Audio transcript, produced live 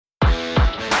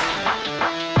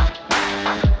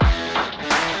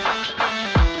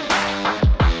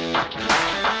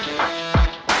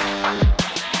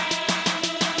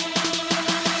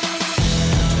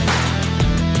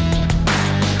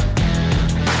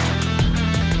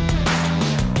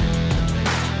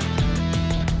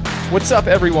What's up,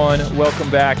 everyone? Welcome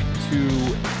back to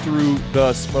Through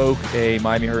the Smoke, a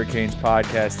Miami Hurricanes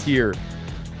podcast here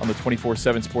on the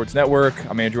 24/7 Sports Network.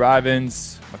 I'm Andrew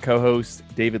Ivins, my co-host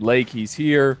David Lake. He's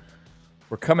here.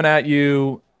 We're coming at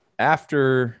you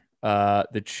after the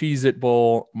Cheez-It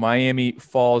Bowl. Miami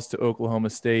falls to Oklahoma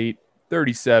State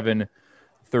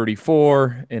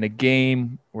 37-34 in a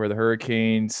game where the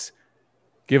Hurricanes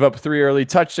give up 3 early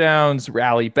touchdowns,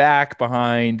 rally back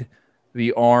behind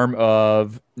the arm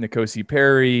of N'Kosi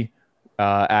Perry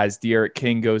as D'Eriq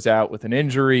King goes out with an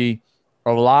injury.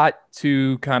 A lot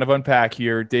to kind of unpack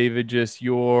here. David, just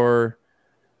your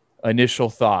initial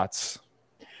thoughts.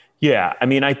 Yeah, I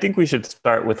mean, I think we should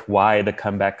start with why the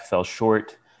comeback fell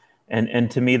short.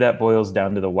 And to me, that boils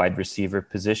down to the wide receiver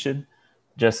position,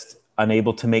 just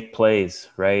unable to make plays,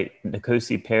 right?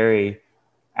 N'Kosi Perry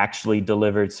actually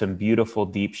delivered some beautiful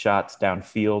deep shots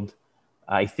downfield.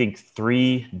 I think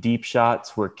 3 deep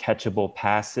shots were catchable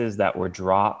passes that were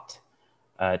dropped,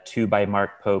 2 by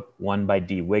Mark Pope, 1 by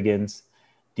D. Wiggins.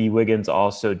 D. Wiggins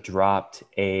also dropped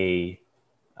a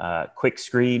quick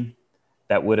screen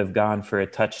that would have gone for a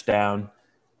touchdown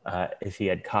if he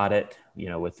had caught it,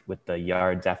 with the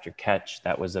yards after catch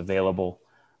that was available.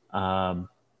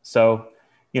 So,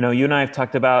 you and I have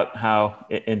talked about how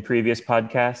in previous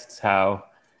podcasts, how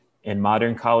in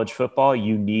modern college football,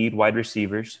 you need wide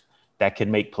receivers that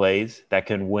can make plays, that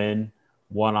can win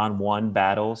one-on-one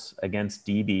battles against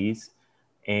DBs.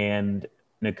 And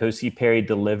N'Kosi Perry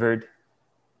delivered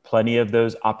plenty of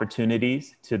those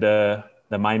opportunities to the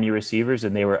Miami receivers,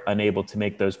 and they were unable to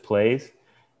make those plays.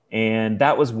 And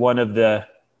that was one of the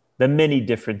many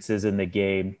differences in the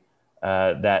game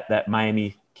that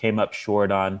Miami came up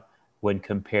short on when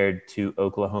compared to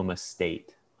Oklahoma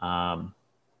State.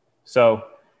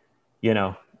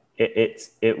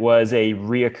 It was a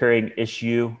reoccurring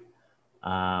issue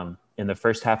in the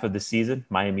first half of the season,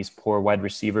 Miami's poor wide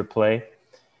receiver play.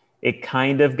 It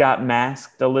kind of got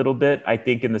masked a little bit, I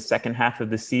think, in the second half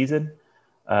of the season.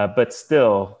 But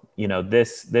still,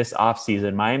 this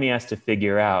offseason, Miami has to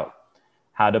figure out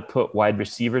how to put wide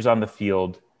receivers on the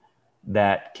field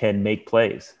that can make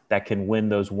plays, that can win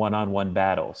those one-on-one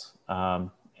battles. And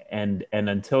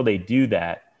until they do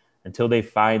that, until they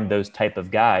find those type of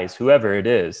guys, whoever it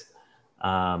is,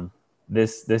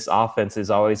 this offense is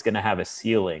always going to have a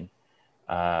ceiling,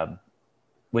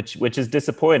 which is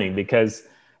disappointing because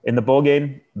in the bowl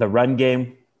game, the run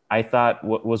game, I thought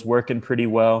was working pretty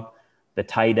well. The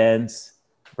tight ends,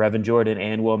 Brevin Jordan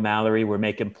and Will Mallory, were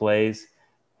making plays,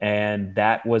 and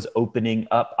that was opening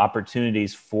up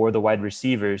opportunities for the wide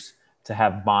receivers to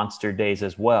have monster days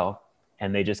as well,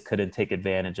 and they just couldn't take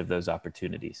advantage of those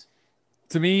opportunities.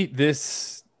 To me,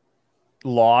 this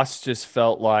loss just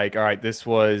felt like, all right, this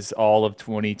was all of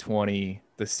 2020,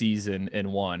 the season in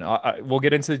one. We'll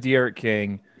get into the D'Eriq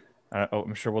King.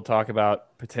 I'm sure we'll talk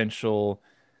about potential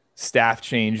staff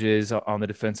changes on the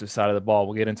defensive side of the ball.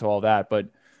 We'll get into all that. But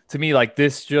to me, like,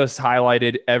 this just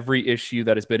highlighted every issue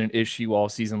that has been an issue all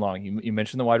season long. You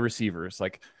mentioned the wide receivers.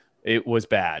 Like, it was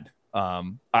bad.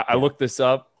 I looked this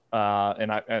up,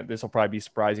 and this will probably be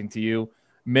surprising to you.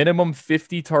 Minimum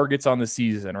 50 targets on the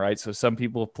season, right? So some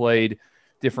people have played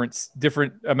different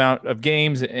amount of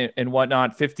games and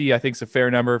whatnot. 50, I think, is a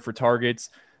fair number for targets.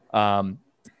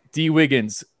 D.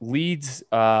 Wiggins leads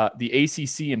the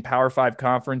ACC in Power 5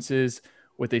 conferences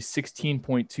with a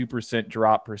 16.2%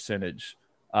 drop percentage.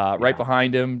 Right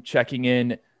behind him, checking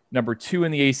in, number 2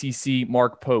 in the ACC,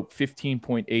 Mark Pope,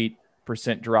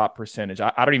 15.8% drop percentage.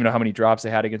 I don't even know how many drops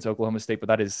they had against Oklahoma State, but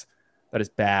that is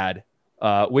bad.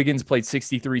 Wiggins played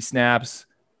 63 snaps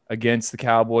against the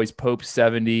Cowboys, Pope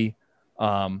 70,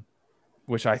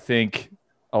 which I think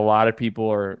a lot of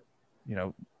people are,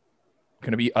 going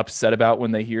to be upset about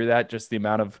when they hear that, just the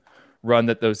amount of run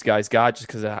that those guys got, just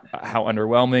because of how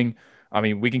underwhelming. I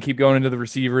mean, we can keep going into the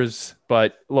receivers,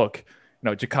 but look,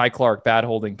 Ja'Kai Clark, bad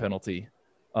holding penalty.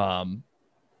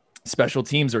 Special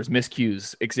teams, there's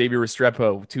miscues. Xavier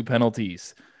Restrepo, 2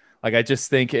 penalties. Like, I just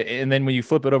think, and then when you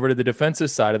flip it over to the defensive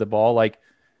side of the ball, like,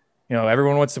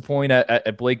 everyone wants to point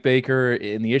at Blake Baker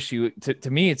in the issue. To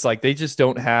me, it's like they just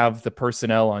don't have the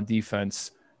personnel on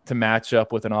defense to match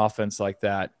up with an offense like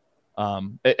that.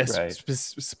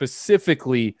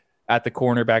 Specifically at the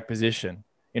cornerback position.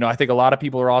 I think a lot of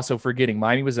people are also forgetting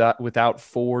Miami was without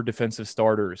 4 defensive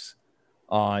starters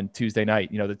on Tuesday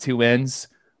night. The 2 ends,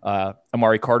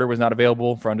 Amari Carter was not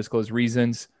available for undisclosed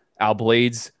reasons. Al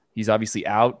Blades, he's obviously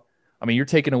out. I mean, you're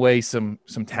taking away some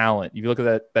talent. If you look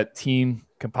at that team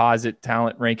composite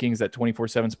talent rankings that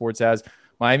 24/7 Sports has,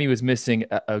 Miami was missing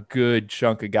a good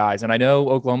chunk of guys. And I know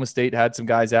Oklahoma State had some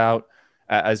guys out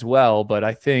as well, but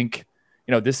I think,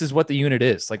 this is what the unit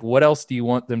is. Like, what else do you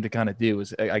want them to kind of do?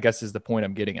 I guess is the point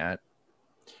I'm getting at.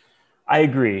 I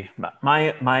agree.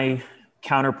 My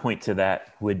counterpoint to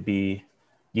that would be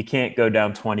you can't go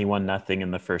down 21-0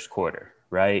 in the first quarter,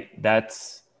 right?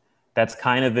 That's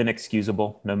kind of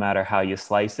inexcusable no matter how you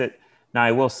slice it. Now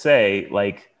I will say,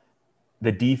 like,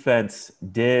 the defense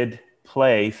did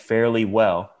play fairly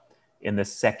well in the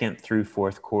second through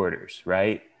fourth quarters,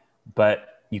 right? But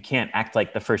you can't act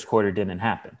like the first quarter didn't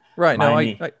happen. Right. No,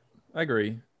 Miami, I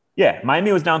agree. yeah,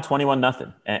 Miami was down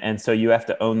 21-0. And so you have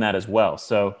to own that as well.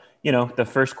 So, the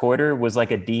first quarter was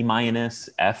like a D minus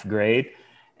F grade.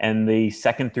 And the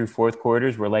second through fourth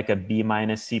quarters were like a B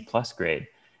minus C plus grade.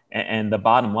 And the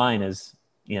bottom line is,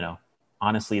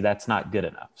 honestly, that's not good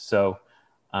enough. So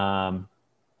I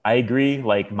agree.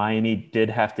 Like, Miami did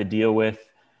have to deal with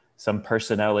some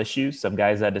personnel issues. Some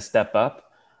guys had to step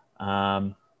up.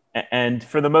 And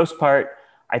for the most part,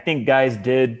 I think guys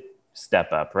did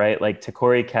step up, right? Like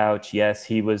Te'Cory Couch, yes,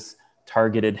 he was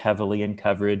targeted heavily in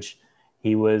coverage.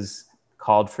 He was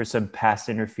called for some pass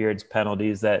interference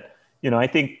penalties that, I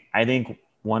think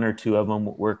one or two of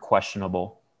them were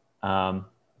questionable.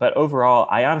 But overall,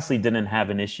 I honestly didn't have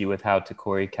an issue with how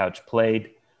Te'Cory Couch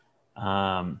played.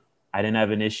 I didn't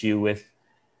have an issue with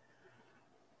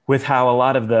how a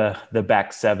lot of the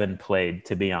back seven played,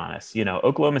 to be honest.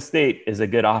 Oklahoma State is a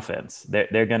good offense.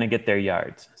 They're going to get their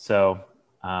yards. So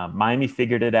Miami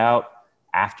figured it out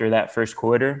after that first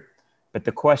quarter. But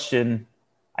the question,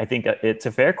 I think it's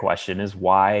a fair question, is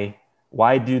why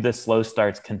do the slow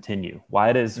starts continue?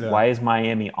 Why is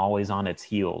Miami always on its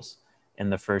heels in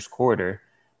the first quarter?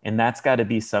 And that's got to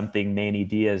be something Manny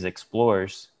Diaz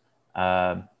explores,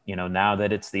 now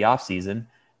that it's the offseason.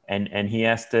 And he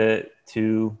has to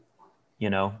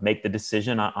make the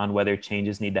decision on whether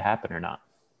changes need to happen or not.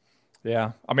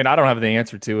 Yeah. I mean, I don't have the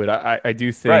answer to it. I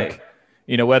do think,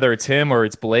 Right. whether it's him or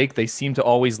it's Blake, they seem to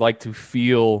always like to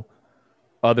feel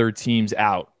other teams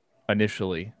out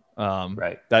initially.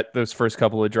 Right. That those first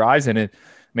couple of drives. And if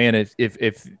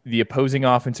the opposing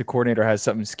offensive coordinator has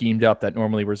something schemed up, that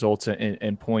normally results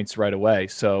in points right away.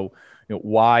 So,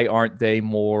 why aren't they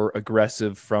more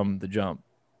aggressive from the jump?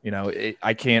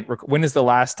 I can't. When is the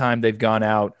last time they've gone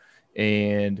out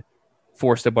and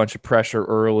forced a bunch of pressure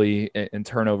early and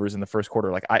turnovers in the first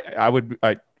quarter? Like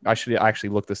I should actually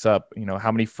look this up.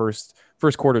 How many first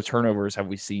quarter turnovers have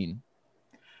we seen?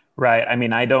 Right. I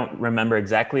mean, I don't remember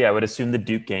exactly. I would assume the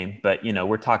Duke game, but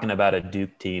we're talking about a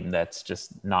Duke team that's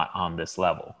just not on this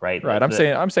level, right? Right.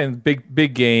 I'm saying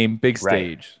big game, big Right.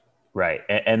 stage. Right.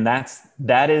 And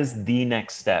that is the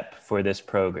next step for this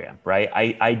program, right?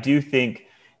 I do think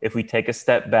if we take a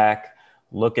step back,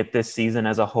 look at this season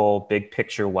as a whole, big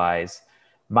picture wise,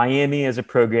 Miami as a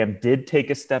program did take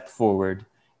a step forward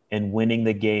in winning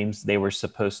the games they were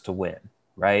supposed to win,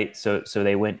 right? So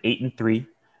they went 8-3,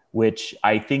 which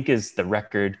I think is the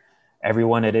record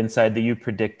everyone at Inside the U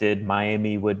predicted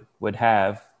Miami would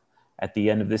have at the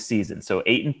end of the season. So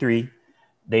 8-3,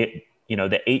 they,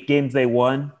 the 8 games they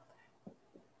won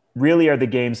really are the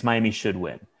games Miami should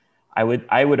win. I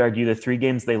would argue the 3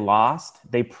 games they lost,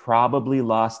 they probably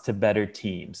lost to better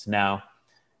teams. Now,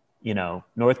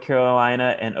 North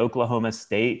Carolina and Oklahoma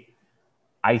State,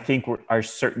 I think are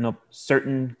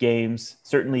certainly games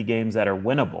that are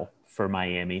winnable for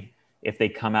Miami if they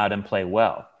come out and play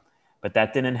well. But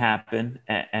that didn't happen.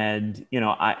 And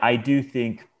I do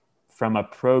think from a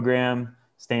program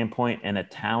standpoint and a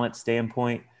talent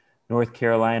standpoint, North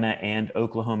Carolina and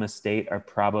Oklahoma State are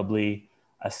probably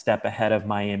a step ahead of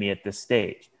Miami at this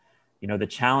stage. The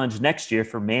challenge next year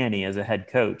for Manny as a head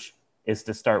coach is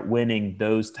to start winning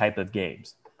those type of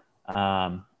games.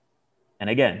 And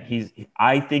again,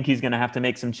 I think he's going to have to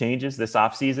make some changes this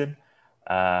offseason.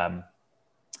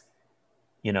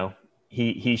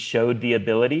 He showed the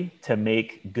ability to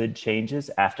make good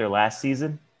changes after last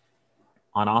season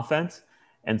on offense.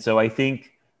 And so I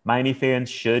think Miami fans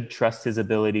should trust his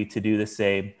ability to do the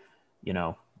same,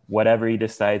 whatever he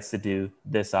decides to do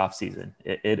this offseason.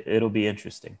 It'll be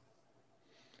interesting.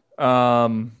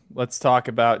 Let's talk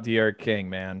about D'Eriq King,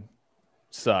 man.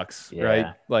 Sucks, Yeah. right?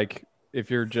 Like,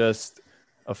 if you're just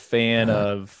a fan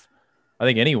of, I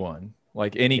think anyone,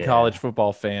 like any college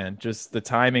football fan, just the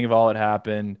timing of all it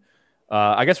happened.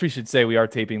 I guess we should say we are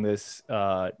taping this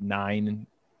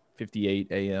 9:58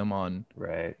 a.m. on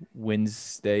Right.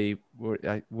 Wednesday,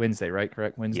 right?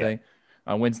 Correct. Wednesday,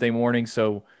 on Wednesday morning.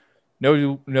 So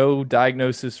no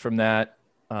diagnosis from that.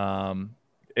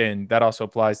 And that also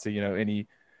applies to, any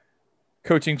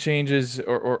coaching changes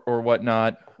or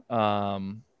whatnot.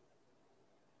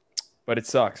 But it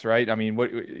sucks, right? I mean,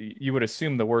 what you would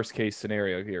assume the worst case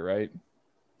scenario here, right?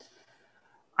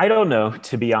 I don't know,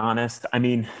 to be honest. I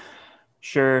mean,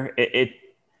 sure, it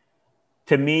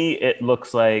to me it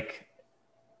looks like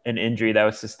an injury that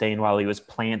was sustained while he was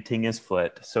planting his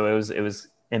foot. So it was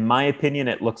in my opinion,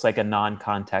 it looks like a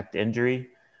non-contact injury,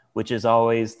 which is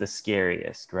always the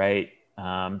scariest, right?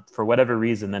 For whatever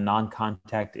reason, the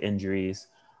non-contact injuries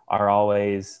are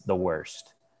always the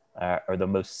worst or the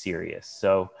most serious.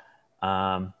 So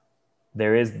um,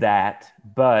 there is that,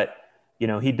 but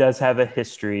he does have a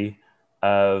history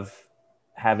of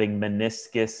having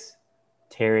meniscus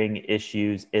tearing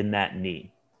issues in that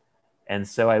knee. And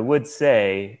so I would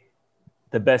say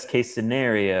the best case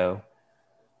scenario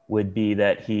would be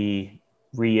that he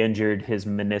re-injured his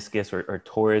meniscus or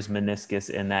tore his meniscus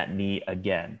in that knee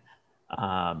again.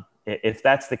 If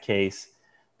that's the case,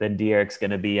 then Derek's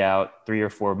going to be out 3 or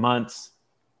 4 months,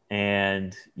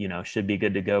 and should be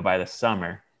good to go by the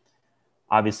summer.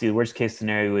 Obviously, the worst case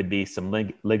scenario would be some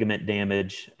ligament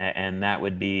damage, and that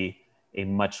would be a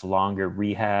much longer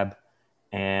rehab,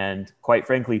 and quite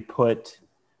frankly, put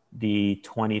the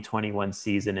 2021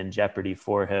 season in jeopardy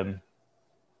for him.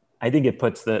 I think it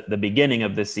puts the beginning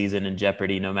of the season in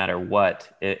jeopardy no matter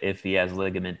what if he has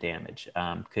ligament damage.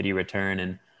 Could he return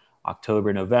in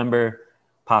October, November?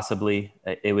 Possibly.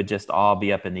 It would just all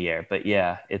be up in the air. But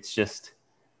yeah, it's just,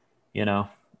 you know,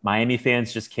 Miami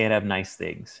fans just can't have nice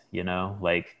things,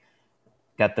 like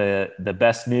got the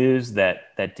best news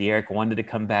that Derek wanted to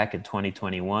come back in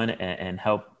 2021 and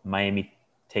help Miami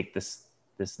take this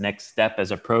next step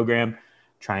as a program,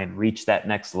 try and reach that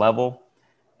next level.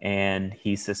 And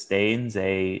he sustains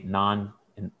I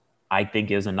think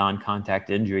it was a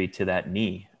non-contact injury to that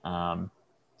knee.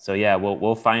 So yeah,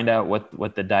 we'll find out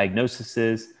what the diagnosis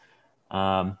is,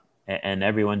 and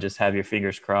everyone just have your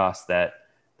fingers crossed that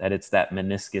it's that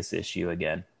meniscus issue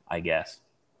again, I guess.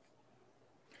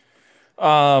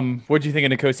 What do you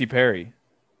think of N'Kosi Perry?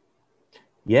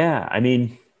 Yeah, I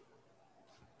mean,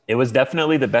 it was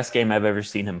definitely the best game I've ever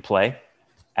seen him play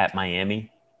at Miami.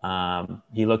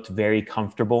 He looked very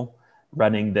comfortable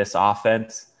running this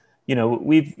offense.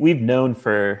 We've known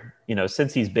for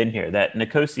since he's been here that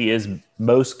N'Kosi is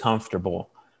most comfortable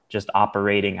just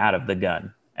operating out of the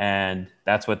gun, and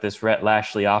that's what this Rhett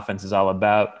Lashlee offense is all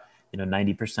about.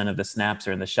 90% of the snaps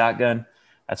are in the shotgun.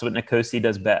 That's what N'Kosi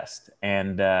does best,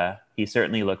 and he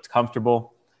certainly looked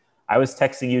comfortable. I was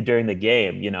texting you during the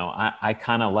game. I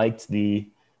kind of liked the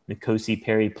N'Kosi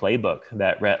Perry playbook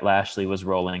that Rhett Lashlee was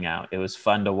rolling out. It was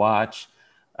fun to watch.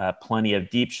 Plenty of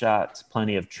deep shots,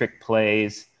 plenty of trick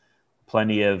plays,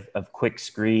 plenty of quick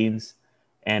screens.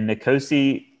 And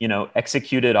N'Kosi,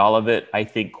 executed all of it, I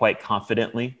think, quite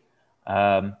confidently.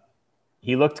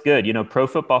 He looked good. Pro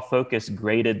Football Focus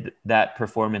graded that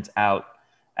performance out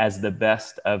as the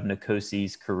best of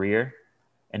N'Kosi's career.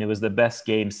 And it was the best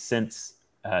game since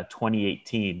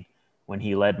 2018 when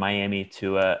he led Miami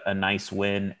to a nice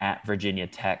win at Virginia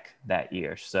Tech that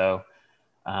year. So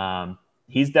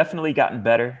he's definitely gotten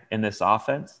better in this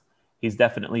offense. He's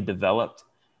definitely developed.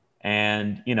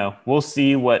 And, we'll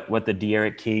see what the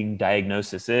D'Eriq King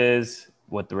diagnosis is,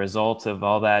 what the results of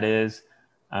all that is.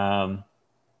 But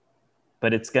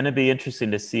it's going to be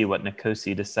interesting to see what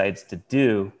N'Kosi decides to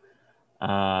do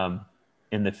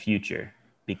in the future,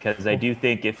 because I do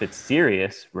think if it's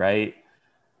serious, right,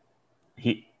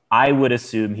 I would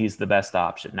assume he's the best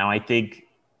option. Now, I think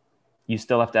you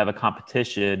still have to have a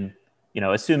competition,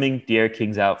 assuming D'Eriq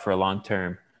King's out for a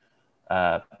long-term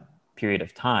period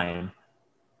of time.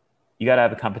 You got to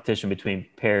have a competition between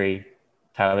Perry,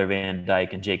 Tyler Van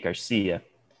Dyke, and Jake Garcia.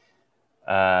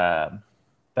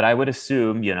 But I would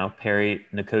assume, Perry,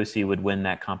 N'Kosi would win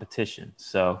that competition.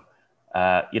 So,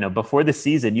 before the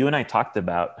season, you and I talked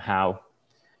about how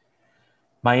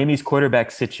Miami's quarterback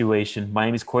situation,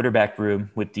 Miami's quarterback room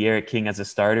with D'Eriq King as a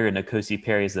starter and N'Kosi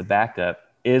Perry as the backup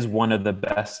is one of the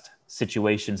best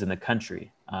situations in the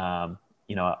country. A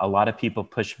lot of people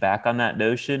push back on that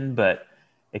notion, but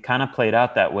it kind of played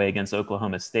out that way against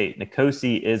Oklahoma State.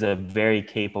 N'Kosi is a very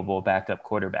capable backup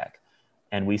quarterback,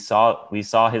 and we saw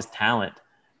his talent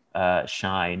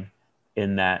shine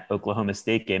in that Oklahoma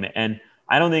State game. And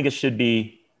I don't think it should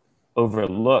be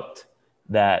overlooked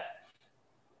that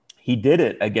he did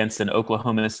it against an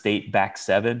Oklahoma State back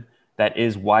seven that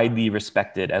is widely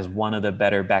respected as one of the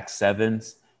better back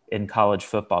sevens in college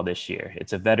football this year.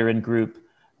 It's a veteran group,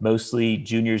 mostly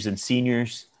juniors and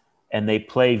seniors, and they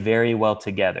play very well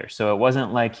together. So it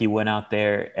wasn't like he went out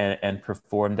there and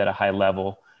performed at a high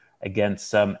level against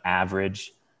some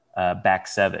average back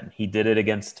seven. He did it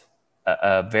against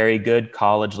a very good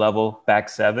college level back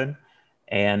seven.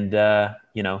 And,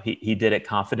 he did it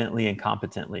confidently and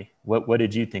competently. What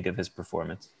did you think of his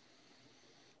performance?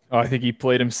 Oh, I think he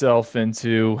played himself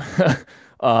into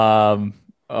um,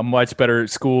 a much better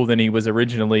school than he was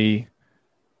originally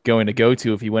going to go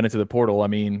to if he went into the portal. I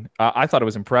mean, I thought it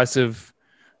was impressive.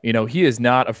 You know, he is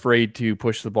not afraid to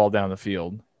push the ball down the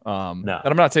field. No. And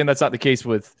I'm not saying that's not the case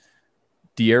with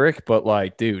De'Aaron, but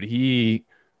like, dude, he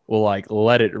will like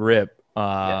let it rip.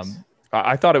 Yes.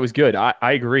 I thought it was good. I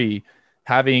agree.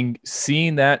 Having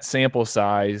seen that sample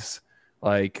size,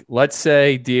 like let's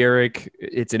say De'Aaron,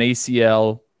 it's an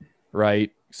ACL,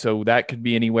 right? So that could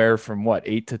be anywhere from what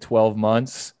 8 to 12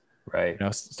 months. Right.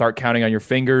 Start counting on your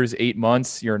fingers. 8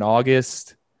 months. You're in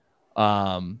August.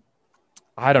 Um,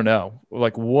 I don't know.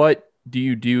 Like, what do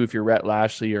you do if you're Rhett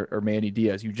Lashley or Manny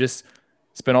Diaz? You just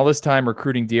spent all this time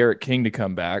recruiting De'Aaron King to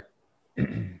come back.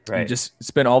 You Right. just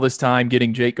spent all this time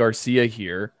getting Jake Garcia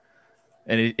here,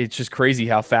 and it's just crazy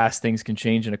how fast things can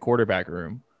change in a quarterback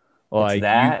room. It's Like you,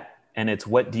 that, and it's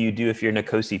what do you do if you're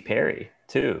N'Kosi Perry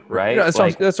too, right? that's what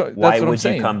Like, that's why what I'm would you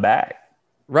saying, come back?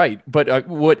 right? But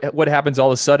what happens all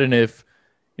of a sudden if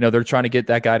they're trying to get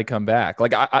that guy to come back?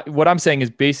 Like what I'm saying is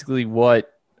basically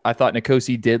what I thought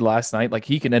N'Kosi did last night. Like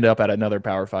he can end up at another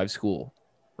Power Five school,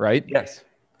 right? Yes.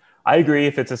 I agree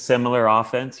if it's a similar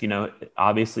offense,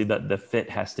 obviously the fit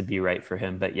has to be right for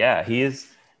him. But yeah, he's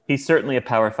certainly a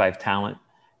Power Five talent.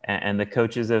 And the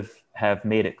coaches have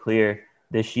made it clear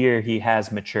this year he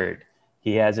has matured.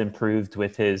 He has improved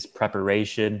with his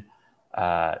preparation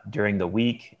during the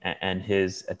week and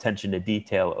his attention to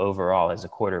detail overall as a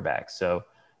quarterback. So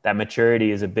that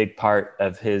maturity is a big part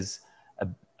of his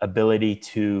ability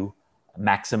to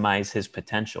maximize his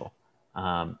potential.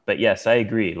 But yes, I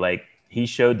agree. Like, he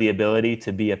showed the ability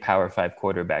to be a Power Five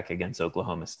quarterback against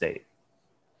Oklahoma State.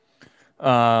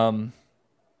 Um.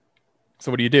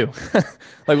 So what do you do?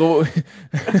 Like, well,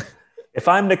 If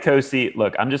I'm N'Kosi,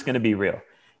 look, I'm just going to be real.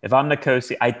 If I'm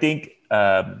N'Kosi, I think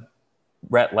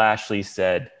Rhett Lashley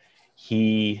said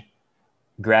he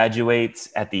graduates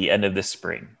at the end of the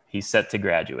spring. He's set to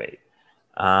graduate.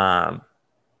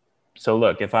 So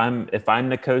look, if I'm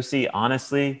N'Kosi,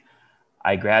 honestly,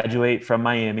 I graduate from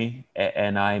Miami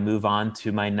and I move on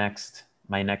to my next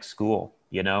school.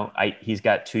 He's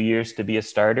got 2 years to be a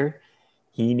starter.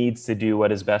 He needs to do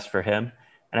what is best for him.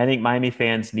 And I think Miami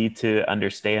fans need to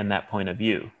understand that point of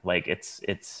view. Like, it's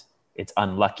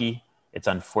unlucky. It's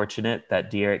unfortunate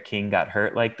that De'Aaron King got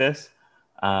hurt like this.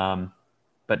 But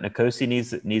N'Kosi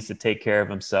needs to take care of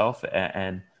himself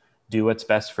and do what's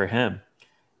best for him.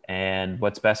 And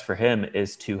what's best for him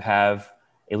is to have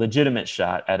a legitimate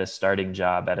shot at a starting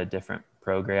job at a different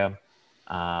program.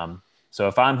 So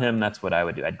if I'm him, that's what I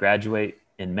would do. I'd graduate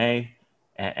in May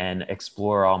and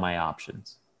explore all my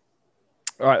options.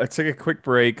 all right, let's take a quick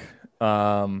break.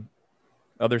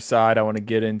 Other side, I want to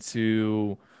get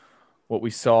into what we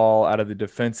saw out of the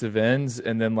defensive ends,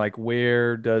 and then like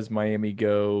where does Miami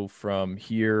go from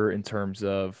here in terms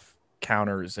of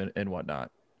counters and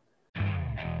whatnot.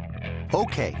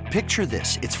 Okay, picture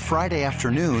this. It's Friday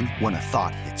afternoon when a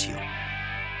thought hits you.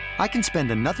 I can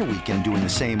spend another weekend doing the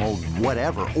same old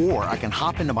whatever, or I can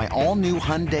hop into my all-new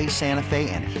Hyundai Santa Fe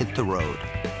and hit the road.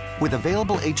 With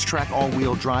available H-Track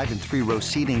all-wheel drive and 3-row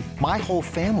seating, my whole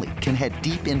family can head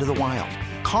deep into the wild.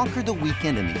 Conquer the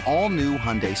weekend in the all-new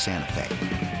Hyundai Santa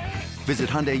Fe. Visit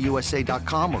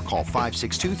HyundaiUSA.com or call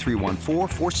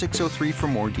 562-314-4603 for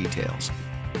more details.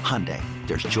 Hyundai,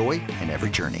 there's joy in every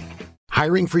journey.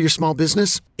 Hiring for your small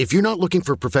business? If you're not looking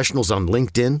for professionals on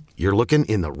LinkedIn, you're looking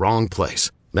in the wrong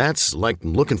place. That's like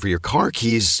looking for your car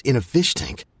keys in a fish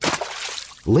tank.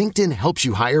 LinkedIn helps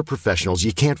you hire professionals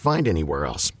you can't find anywhere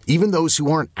else, even those who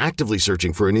aren't actively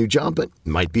searching for a new job but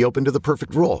might be open to the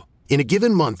perfect role. In a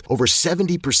given month, over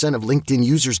 70% of LinkedIn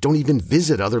users don't even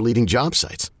visit other leading job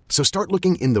sites. So start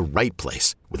looking in the right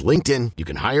place. With LinkedIn, you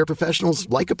can hire professionals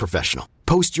like a professional.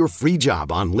 Post your free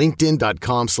job on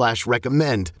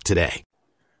linkedin.com/recommend today.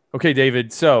 Okay,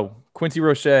 David. So Quincy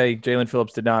Roche, Jalen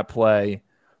Phillips did not play.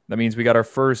 That means we got our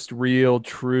first real,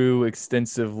 true,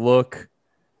 extensive look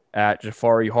at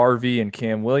Jahfari Harvey and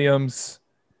Cam Williams.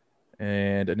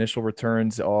 And initial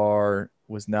returns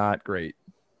was not great.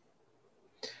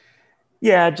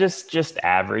 Yeah, just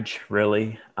average,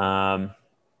 really. I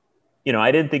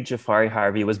didn't think Jahfari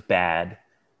Harvey was bad,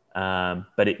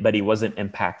 but he wasn't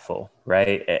impactful,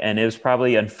 right? And it was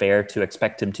probably unfair to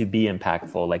expect him to be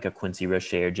impactful like a Quincy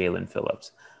Roche or Jalen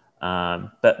Phillips.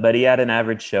 But he had an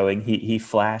average showing. He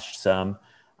flashed some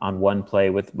on one play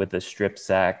with a strip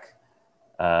sack.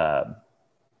 So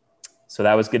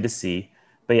that was good to see.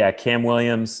 But yeah, Cam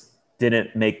Williams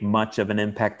didn't make much of an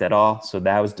impact at all. So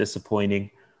that was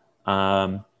disappointing.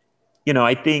 I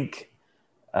think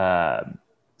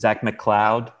Zach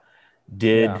McCloud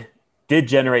did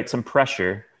generate some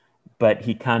pressure, but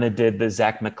he kind of did the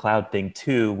Zach McLeod thing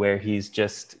too, where he's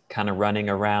just kind of running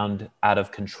around out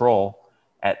of control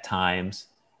at times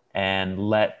and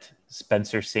let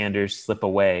Spencer Sanders slip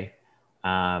away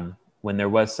when there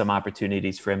was some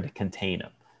opportunities for him to contain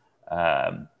him.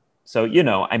 So,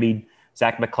 I mean,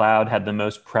 Zach McLeod had the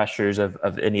most pressures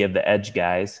of any of the edge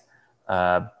guys,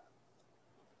 but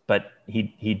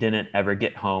he didn't ever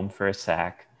get home for a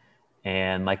sack.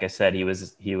 And like I said, he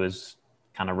was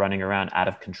kind of running around out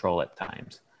of control at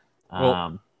times.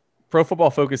 Well, Pro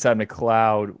Football Focus had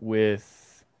McLeod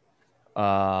with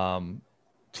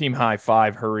team high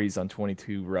 5 hurries on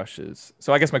 22 rushes.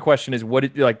 So I guess my question is,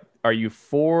 are you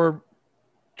for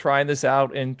trying this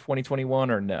out in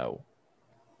 2021 or no?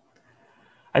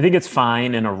 I think it's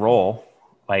fine in a role.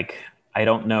 Like, I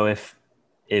don't know if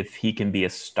he can be a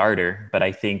starter, but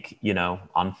I think,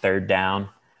 on third down,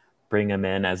 bring him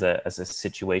in as a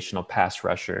situational pass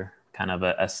rusher, kind of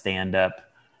a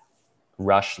stand-up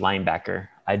rush linebacker.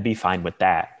 I'd be fine with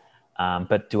that.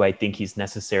 But do I think he's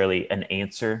necessarily an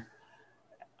answer?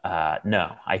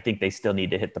 No. I think they still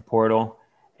need to hit the portal,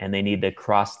 and they need to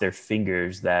cross their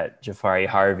fingers that Jafari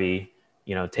Harvey,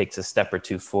 takes a step or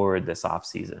two forward this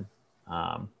offseason.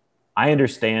 I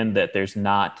understand that there's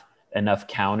not enough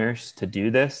counters to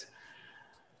do this,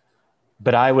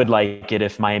 but I would like it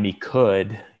if Miami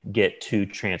could get 2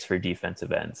 transfer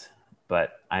defensive ends.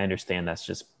 But I understand that's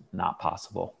just not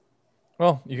possible.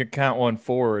 Well, you can count one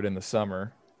forward in the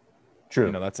summer.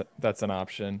 True. That's an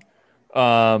option.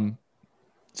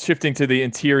 Shifting to the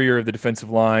interior of the defensive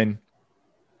line,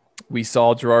 we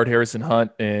saw Gerard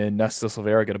Harrison-Hunt and Nesta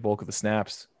Silvera get a bulk of the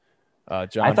snaps. I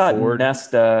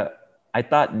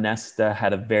thought Nesta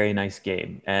had a very nice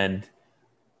game. And,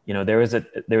 there was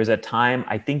a time,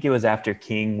 I think it was after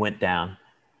King went down,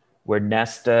 where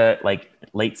Nesta, like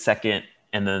late second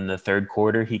and then the third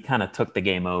quarter, he kind of took the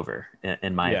game over,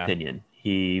 in my opinion.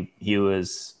 He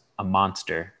was a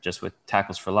monster just with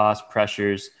tackles for loss,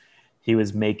 pressures. He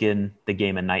was making the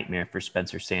game a nightmare for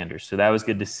Spencer Sanders. So that was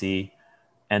good to see.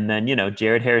 And then,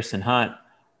 Jared Harrison-Hunt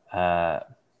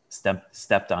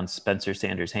stepped on Spencer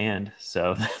Sanders' hand.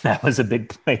 So that was a big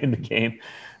play in the game.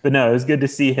 But no, it was good to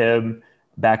see him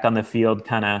back on the field,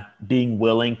 kind of being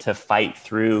willing to fight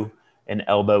through an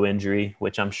elbow injury,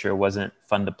 which I'm sure wasn't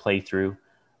fun to play through.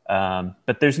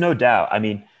 But there's no doubt. I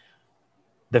mean,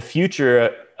 the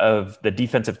future of the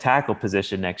defensive tackle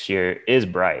position next year is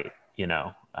bright.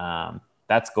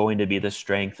 That's going to be the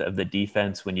strength of the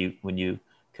defense when you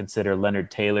consider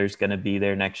Leonard Taylor's going to be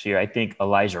there next year. I think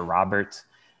Elijah Roberts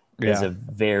is a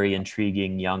very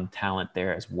intriguing young talent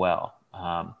there as well.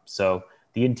 So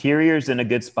the interior's in a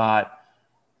good spot.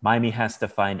 Miami has to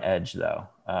find edge, though.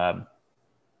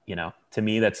 To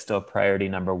me, that's still priority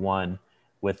number 1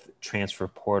 with transfer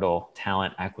portal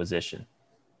talent acquisition.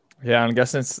 Yeah, I'm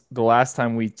guessing it's the last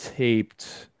time we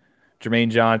taped, Jermaine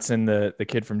Johnson, the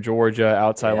kid from Georgia,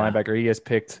 outside linebacker, he has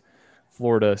picked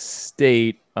Florida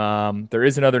State. There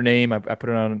is another name. I put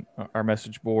it on our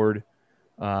message board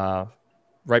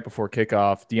right before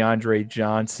kickoff. DeAndre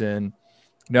Johnson,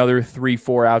 another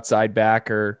 3-4 outside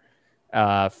backer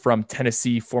from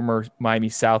Tennessee, former Miami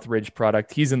Southridge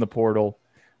product. He's in the portal.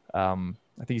 I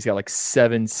think he's got like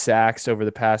 7 sacks over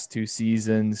the past 2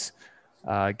 seasons.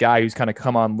 Guy who's kind of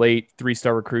come on late,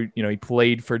 3-star recruit. He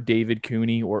played for David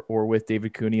Cooney or with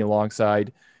David Cooney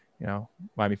alongside,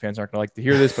 Miami fans aren't going to like to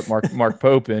hear this, but Mark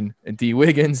Pope and D.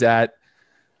 Wiggins at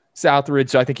Southridge.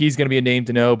 So I think he's going to be a name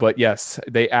to know. But yes,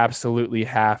 they absolutely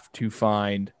have to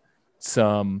find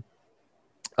some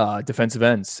defensive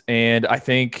ends. And I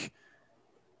think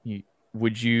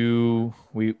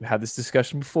we had this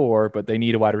discussion before, but they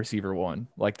need a wide receiver 1.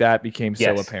 Like that became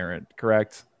so apparent,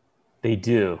 correct? They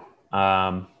do.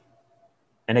 And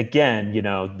again,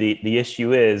 the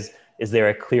issue is there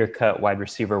a clear-cut wide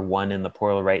receiver 1 in the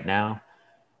portal right now?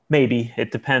 Maybe.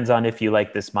 It depends on if you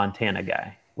like this Montana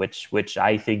guy, which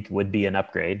I think would be an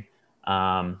upgrade.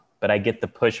 But I get the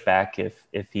pushback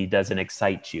if he doesn't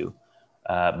excite you,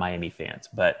 Miami fans.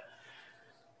 But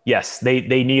yes, they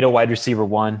need a wide receiver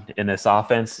 1 in this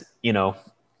offense.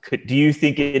 Do you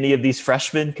think any of these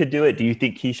freshmen could do it? Do you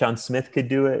think Keyshawn Smith could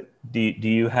do it? Do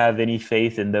you have any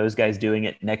faith in those guys doing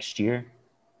it next year?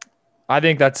 I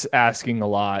think that's asking a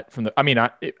lot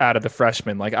out of the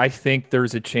freshmen. Like, I think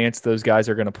there's a chance those guys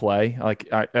are going to play. Like,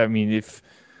 I mean, if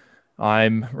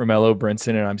I'm Romello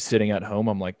Brinson and I'm sitting at home,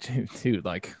 I'm like, dude,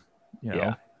 like,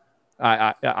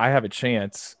 I have a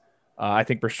chance. I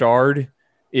think Brashard,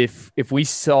 if we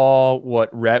saw what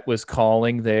Rhett was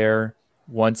calling there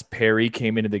once Perry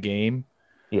came into the game,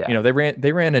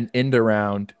 they ran an end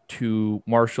around to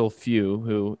Marshall Few,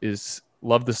 who is,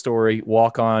 love the story,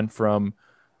 walk on from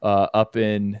up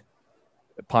in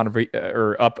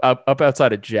or up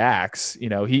outside of Jax. You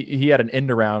know, he had an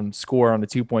end around score on the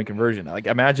 2-point conversion. Like,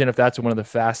 imagine if that's one of the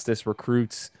fastest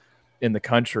recruits in the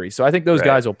country. So I think those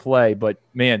guys will play. But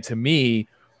man, to me,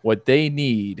 what they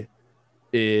need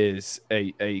is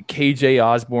a KJ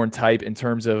Osborne type in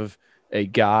terms of a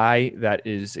guy that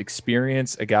is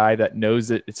experienced, a guy that knows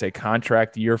that it's a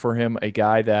contract year for him, a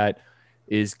guy that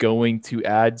is going to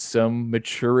add some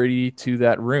maturity to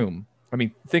that room. I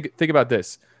mean, think about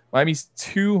this. Miami's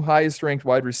 2 highest ranked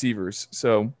wide receivers.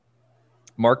 So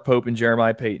Mark Pope and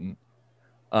Jeremiah Payton.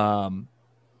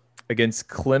 Against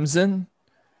Clemson,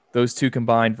 those 2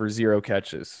 combined for 0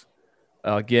 catches.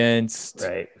 Against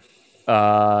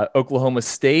Oklahoma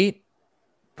State,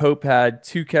 Pope had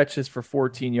 2 catches for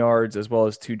 14 yards as well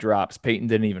as 2 drops. Payton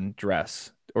didn't even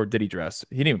dress. Or did he dress?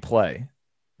 He didn't even play.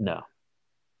 No.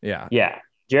 Yeah. Yeah.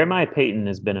 Jeremiah Payton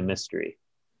has been a mystery.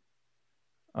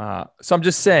 So I'm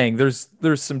just saying there's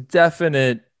some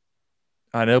definite,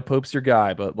 I know Pope's your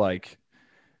guy, but like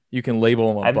you can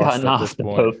label him a I've bust gotten at off this the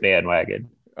point. Pope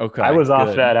bandwagon. Okay. I was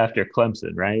off that after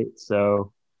Clemson, right?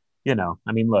 So, you know,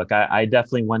 I mean, look, I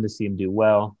definitely wanted to see him do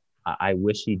well. I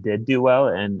wish he did do well,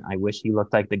 and I wish he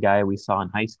looked like the guy we saw in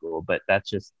high school, but that's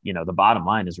just, you know, the bottom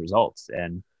line is results,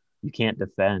 and you can't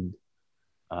defend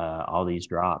all these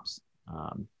drops.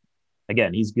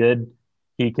 Again, he's good.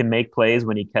 He can make plays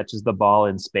when he catches the ball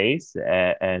in space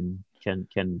and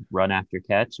can run after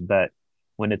catch. But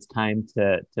when it's time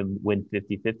to win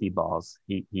 50-50 balls,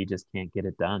 he just can't get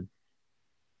it done.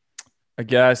 I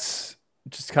guess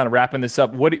just kind of wrapping this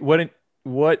up.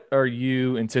 What are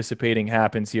you anticipating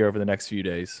happens here over the next few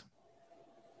days?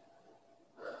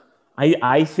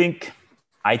 I think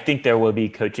there will be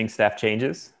coaching staff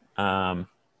changes. And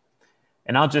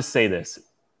I'll just say this.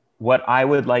 What I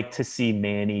would like to see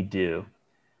Manny do,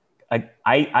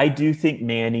 I do think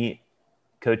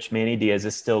Coach Manny Diaz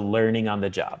is still learning on the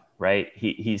job, right?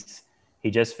 He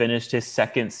just finished his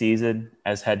 2nd season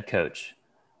as head coach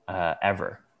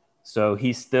ever. So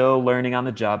he's still learning on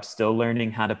the job, still learning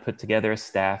how to put together a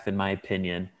staff, in my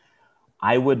opinion.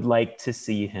 I would like to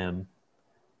see him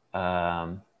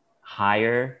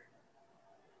hire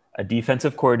a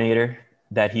defensive coordinator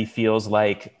that he feels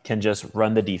like can just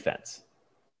run the defense.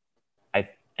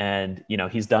 And, you know,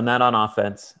 he's done that on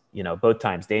offense, you know, both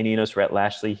times. Dan Enos, Rhett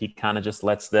Lashley, he kind of just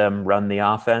lets them run the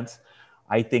offense.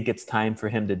 I think it's time for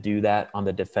him to do that on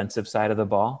the defensive side of the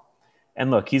ball.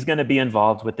 And look, he's going to be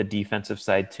involved with the defensive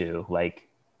side too. Like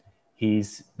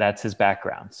that's his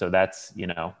background. So that's, you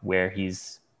know, where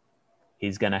he's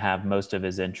going to have most of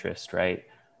his interest. Right.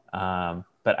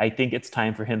 But I think it's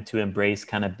time for him to embrace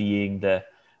kind of being the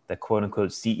quote unquote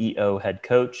CEO head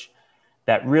coach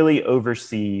that really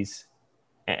oversees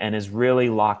and is really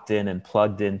locked in and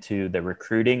plugged into the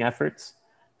recruiting efforts.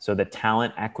 So the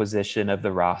talent acquisition of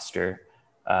the roster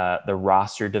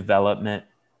development,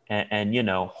 and you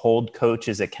know, hold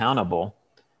coaches accountable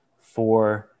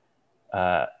for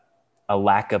a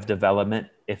lack of development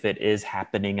if it is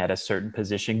happening at a certain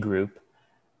position group.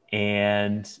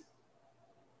 And,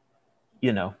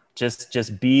 you know,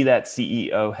 just be that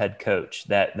CEO head coach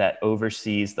that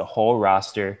oversees the whole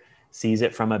roster, sees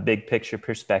it from a big picture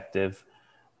perspective,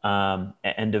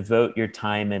 and devote your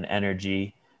time and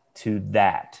energy to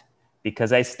that.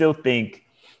 Because I still think,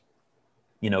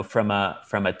 you know, from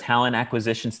a talent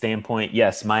acquisition standpoint,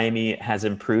 yes, Miami has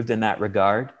improved in that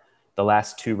regard the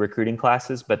last 2 recruiting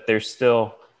classes, but there's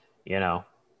still, you know,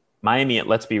 Miami,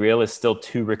 let's be real, is still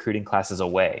 2 recruiting classes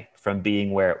away from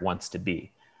being where it wants to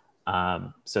be.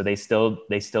 So they still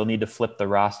need to flip the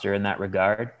roster in that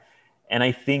regard. And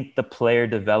I think the player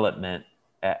development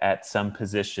at some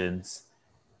positions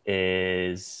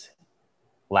is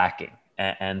lacking.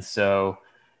 And so,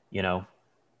 you know,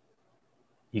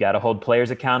 you got to hold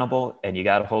players accountable, and you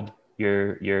got to hold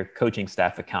your coaching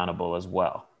staff accountable as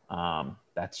well.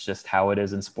 That's just how it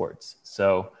is in sports.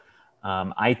 So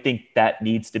I think that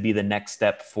needs to be the next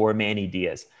step for Manny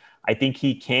Diaz. I think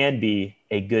he can be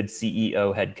a good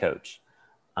CEO head coach.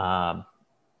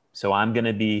 So I'm going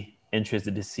to be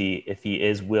interested to see if he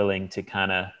is willing to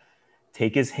kind of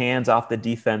take his hands off the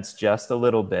defense just a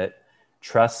little bit,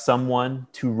 trust someone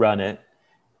to run it,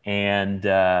 and,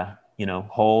 you know,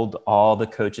 hold all the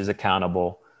coaches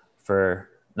accountable for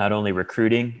not only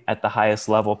recruiting at the highest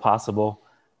level possible,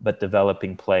 but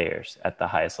developing players at the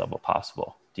highest level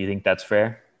possible. Do you think that's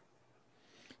fair?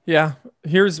 Yeah.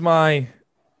 Here's my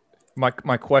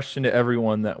question to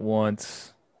everyone that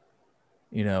wants,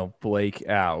 you know, Blake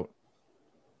out.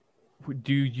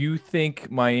 Do you think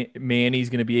Manny's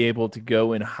going to be able to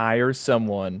go and hire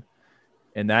someone,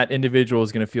 and that individual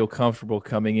is going to feel comfortable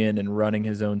coming in and running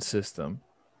his own system?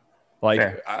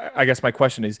 Like, I guess my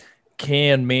question is,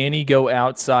 can Manny go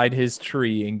outside his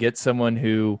tree and get someone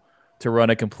to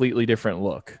run a completely different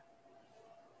look?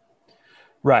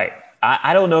 Right.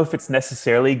 I don't know if it's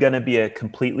necessarily going to be a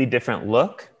completely different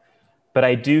look, but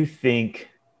I do think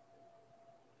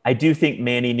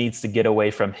Manny needs to get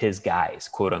away from his guys,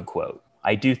 quote unquote.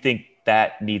 I do think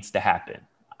that needs to happen.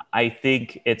 I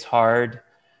think it's hard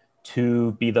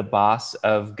to be the boss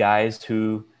of guys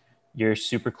who you're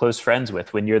super close friends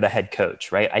with when you're the head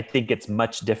coach, right? I think it's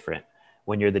much different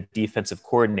when you're the defensive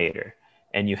coordinator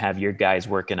and you have your guys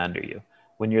working under you.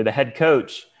 When you're the head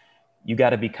coach, you got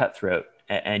to be cutthroat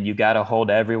and you got to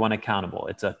hold everyone accountable.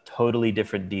 It's a totally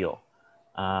different deal.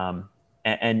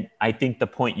 And I think the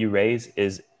point you raise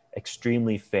is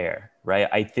extremely fair, right?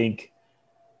 I think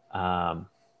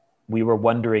we were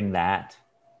wondering that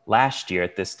last year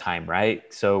at this time,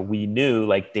 right? So we knew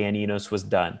like Dan Enos was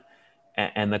done.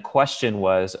 And the question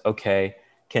was, okay,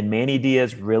 can Manny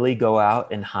Diaz really go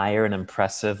out and hire an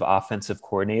impressive offensive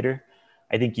coordinator?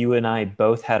 I think you and I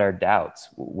both had our doubts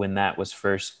when that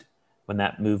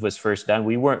move was first done.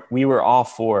 We were all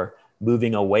for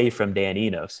moving away from Dan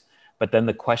Enos, but then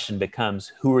the question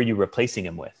becomes, who are you replacing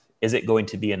him with? Is it going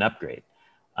to be an upgrade?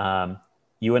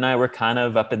 You and I were kind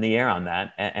of up in the air on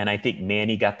that. And I think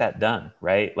Manny got that done,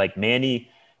 right? Like Manny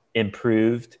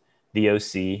improved the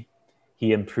OC.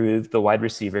 He improved the wide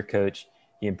receiver coach.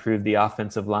 He improved the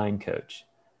offensive line coach.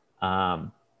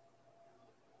 And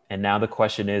now the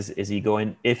question is he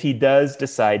going, if he does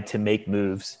decide to make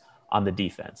moves on the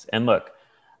defense, and look,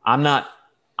 I'm not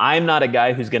a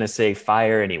guy who's going to say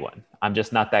fire anyone. I'm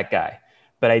just not that guy.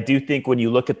 But I do think when you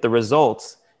look at the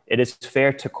results, it is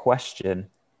fair to question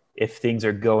if things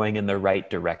are going in the right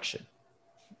direction.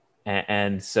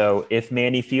 And so if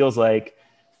Manny feels like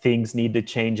things need to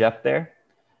change up there,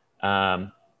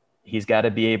 he's got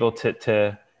to be able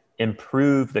to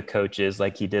improve the coaches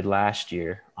like he did last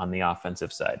year on the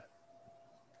offensive side.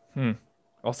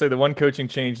 I'll say the one coaching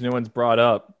change no one's brought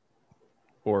up,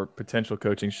 or potential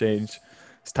coaching change,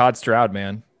 is Todd Stroud,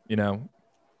 man. You know,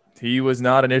 he was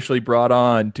not initially brought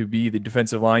on to be the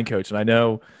defensive line coach. And I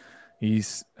know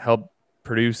he's helped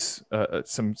produce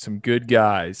some good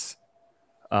guys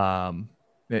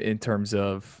in terms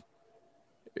of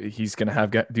he's going to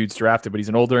have dudes drafted, but he's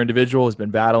an older individual, has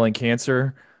been battling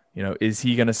cancer. You know, is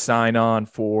he going to sign on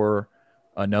for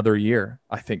another year?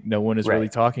 I think no one is really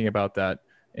talking about that.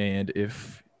 And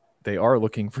if they are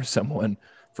looking for someone,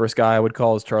 first guy I would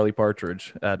call is Charlie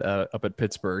Partridge up at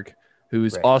Pittsburgh,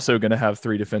 who's also going to have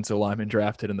 3 defensive linemen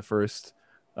drafted in the first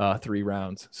 3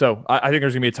 rounds. So I think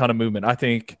there's going to be a ton of movement. I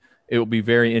think it will be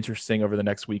very interesting over the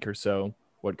next week or so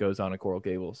what goes on at Coral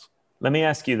Gables. Let me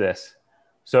ask you this.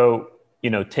 So, you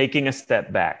know, taking a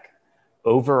step back,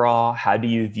 overall, how do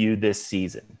you view this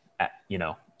season? You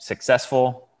know,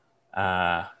 successful,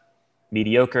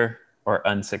 mediocre, or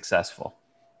unsuccessful?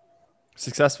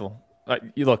 Successful.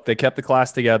 You look, they kept the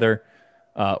class together.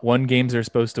 Won games they're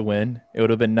supposed to win. It would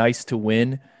have been nice to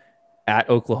win at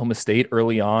Oklahoma State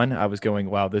early on. I was going,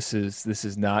 wow, this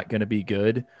is not going to be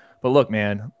good. But look,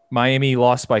 man, Miami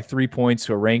lost by 3 points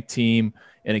to a ranked team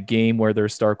in a game where their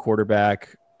star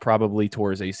quarterback probably tore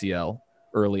his ACL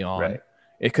early on. Right.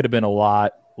 It could have been a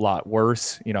lot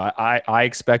worse. You know, I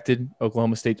expected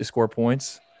Oklahoma State to score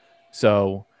points.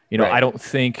 So, you know, I don't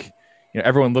think, you know,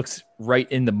 everyone looks right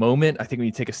in the moment. I think when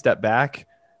you take a step back,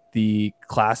 the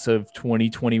class of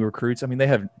 2020 recruits, I mean, they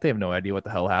have no idea what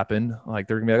the hell happened. Like,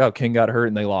 they're gonna be like, oh, King got hurt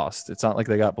and they lost. It's not like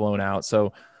they got blown out.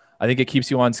 So I think it keeps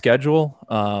you on schedule.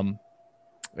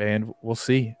 And we'll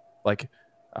see. Like,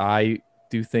 I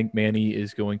do think Manny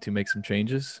is going to make some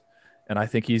changes, and I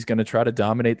think he's going to try to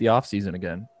dominate the offseason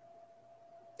again.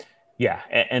 Yeah,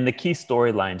 and the key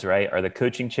storylines, right, are the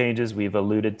coaching changes we've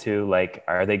alluded to. Like,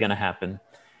 are they going to happen?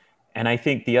 And I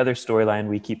think the other storyline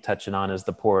we keep touching on is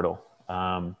the portal.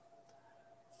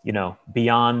 You know,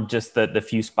 beyond just the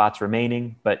few spots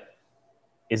remaining, but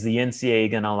is the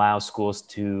NCAA going to allow schools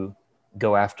to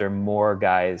go after more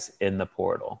guys in the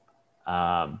portal?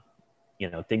 You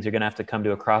know, things are going to have to come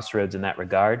to a crossroads in that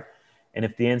regard. And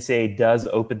if the NCAA does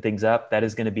open things up, that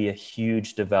is going to be a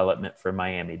huge development for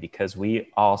Miami, because we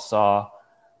all saw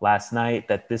last night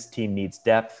that this team needs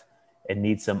depth and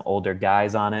needs some older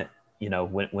guys on it, you know,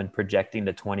 when projecting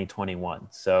to 2021.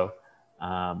 So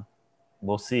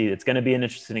we'll see. It's going to be an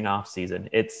interesting offseason.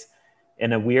 It's,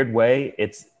 in a weird way,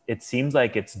 it seems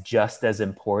like it's just as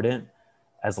important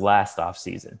as last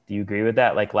offseason. Do you agree with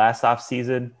that? Like, last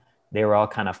offseason, they were all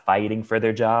kind of fighting for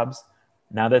their jobs.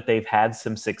 Now that they've had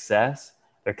some success,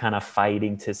 they're kind of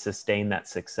fighting to sustain that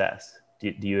success.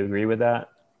 Do you agree with that?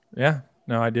 Yeah,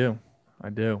 no, I do.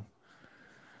 All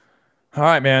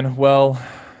right, man. Well,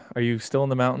 are you still in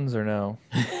the mountains or no?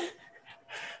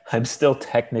 I'm still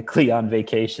technically on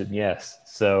vacation, yes.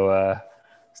 So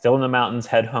still in the mountains,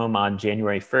 head home on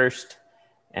January 1st.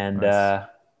 And Nice.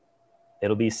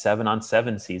 It'll be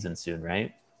 7-on-7 season soon,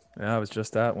 right? Yeah, I was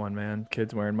just at one, man.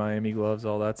 Kids wearing Miami gloves,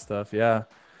 all that stuff. Yeah.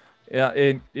 Yeah,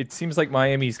 it seems like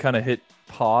Miami's kind of hit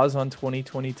pause on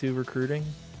 2022 recruiting.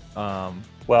 Well,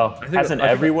 I think- hasn't I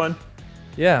think- everyone?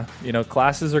 Yeah,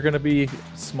 classes are going to be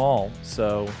small,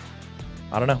 so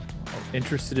I don't know. I'm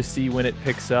interested to see when it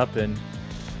picks up and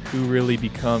who really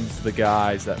becomes the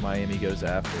guys that Miami goes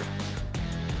after.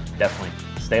 Definitely.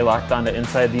 Stay locked on to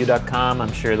InsideView.com.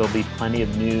 I'm sure there'll be plenty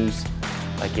of news,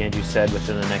 like Andrew said,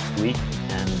 within the next week.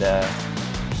 And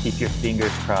keep your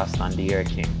fingers crossed on D'Eriq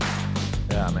King.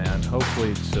 Yeah, man.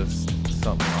 Hopefully it's just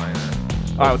something minor.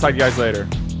 All right, we'll talk to you guys later.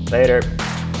 Later.